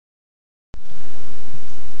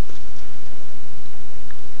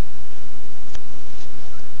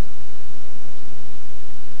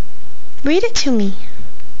Read it to me.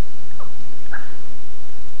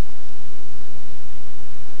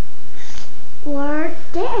 Word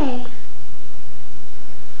day.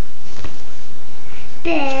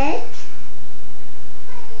 Did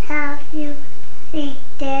have you seen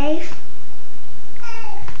Dave?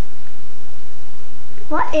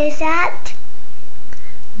 What is that?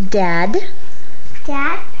 Dad.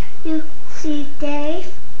 Dad, you see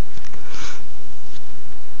Dave?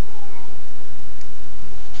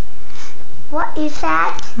 What is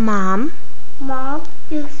that? Mom. Mom,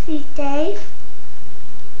 you see Dave?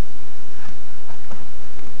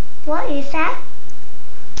 What is that?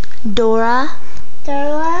 Dora.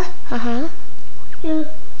 Dora, Uh-huh. you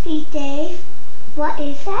see Dave? What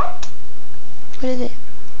is that? What is it?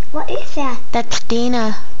 What is that? That's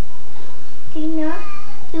Dina. Dina,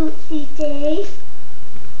 you see Dave?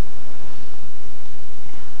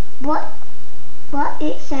 What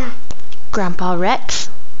is that? Grandpa Rex.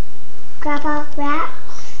 Grandpa Rex,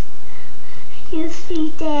 you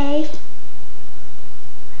see Dave?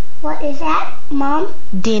 What is that? Mom?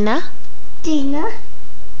 Dina. Dina,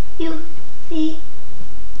 you see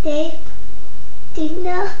Dave?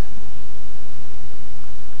 Dina,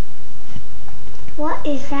 what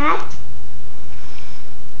is that?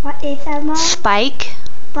 What is that, Mom? Spike.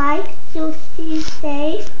 Spike, you see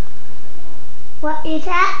Dave? What is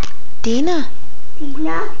that? Dina.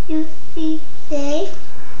 Dina, you see Dave?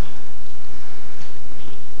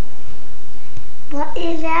 What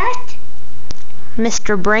is that?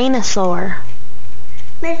 Mr. Brainosaur.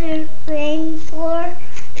 Mr. Brainosaur,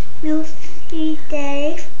 you see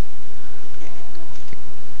Dave?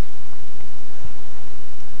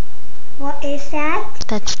 What is that?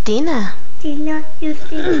 That's Dina. Dina, you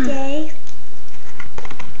see Dave?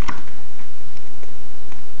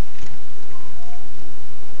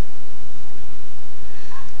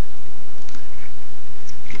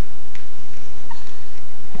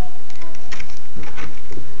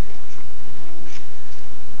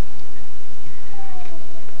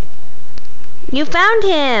 You found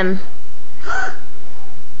him.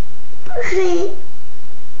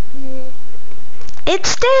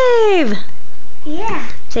 It's Dave. Yeah.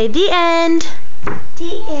 Say the end.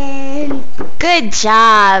 The end. Good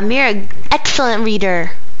job. You're an excellent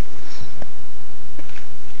reader.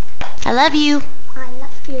 I love you.